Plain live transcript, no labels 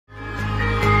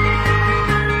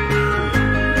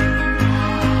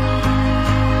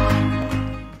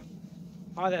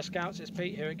Hi there Scouts, it's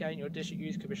Pete here again, your District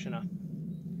Youth Commissioner.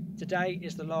 Today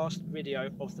is the last video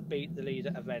of the Beat the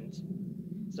Leader event.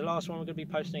 It's the last one we're going to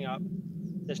be posting up.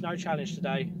 There's no challenge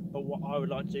today, but what I would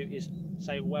like to do is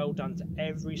say well done to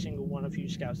every single one of you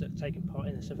Scouts that have taken part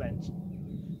in this event.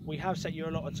 We have set you a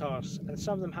lot of tasks and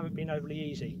some of them haven't been overly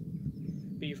easy,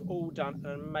 but you've all done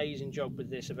an amazing job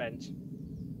with this event.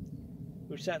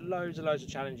 We've set loads of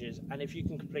challenges, and if you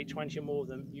can complete 20 or more of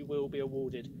them, you will be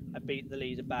awarded a Beat the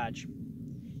Leader badge.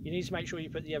 You need to make sure you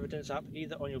put the evidence up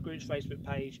either on your group's Facebook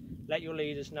page, let your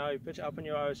leaders know, put it up on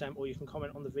your OSM, or you can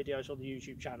comment on the videos on the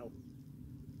YouTube channel.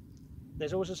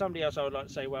 There's also somebody else I would like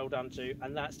to say well done to,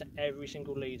 and that's to every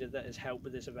single leader that has helped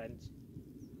with this event.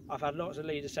 I've had lots of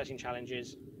leaders setting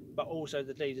challenges, but also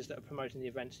the leaders that are promoting the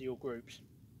event to your groups.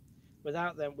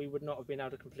 Without them, we would not have been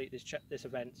able to complete this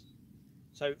event.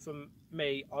 So from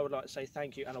me, I would like to say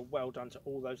thank you and a well done to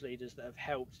all those leaders that have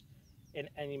helped in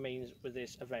any means with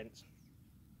this event.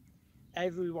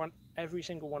 Every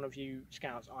single one of you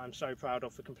Scouts I am so proud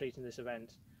of for completing this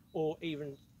event, or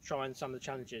even trying some of the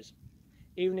challenges.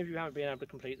 Even if you haven't been able to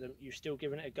complete them, you've still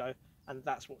given it a go, and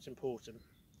that's what's important.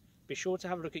 Be sure to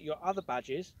have a look at your other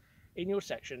badges in your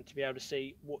section to be able to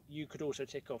see what you could also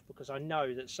tick off, because I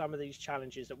know that some of these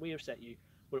challenges that we have set you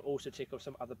will also tick off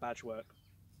some other badge work.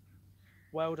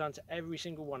 Well done to every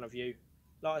single one of you.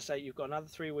 Like I say, you've got another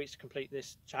 3 weeks to complete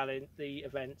this challenge, the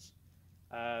events.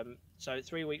 So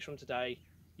 3 weeks from today,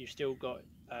 you've still got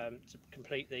to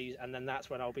complete these, and then that's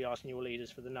when I'll be asking your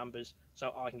leaders for the numbers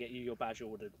so I can get you your badge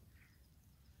ordered.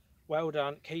 Well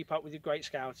done, keep up with your great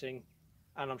scouting,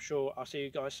 and I'm sure I'll see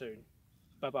you guys soon.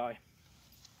 Bye bye.